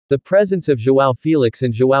The presence of Joao Felix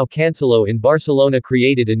and Joao Cancelo in Barcelona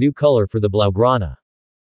created a new color for the Blaugrana.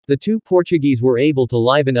 The two Portuguese were able to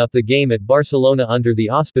liven up the game at Barcelona under the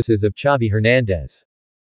auspices of Xavi Hernandez.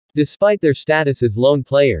 Despite their status as loan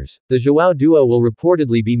players, the Joao duo will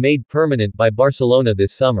reportedly be made permanent by Barcelona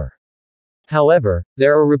this summer. However,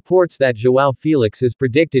 there are reports that Joao Felix is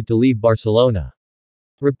predicted to leave Barcelona.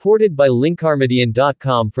 Reported by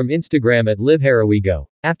linkarmedian.com from Instagram at liven.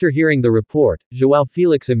 After hearing the report, Joao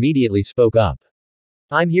Felix immediately spoke up.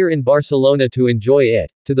 "I'm here in Barcelona to enjoy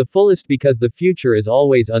it, to the fullest because the future is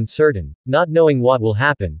always uncertain, not knowing what will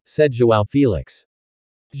happen," said Joao Felix.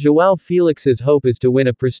 Joao Felix's hope is to win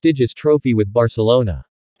a prestigious trophy with Barcelona.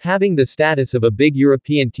 Having the status of a big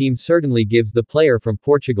European team certainly gives the player from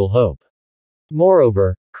Portugal hope.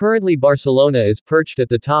 Moreover, currently Barcelona is perched at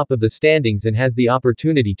the top of the standings and has the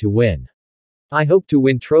opportunity to win. "I hope to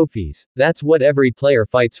win trophies, that's what every player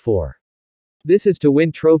fights for. This is to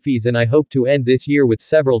win trophies and I hope to end this year with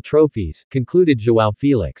several trophies," concluded Joao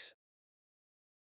Felix.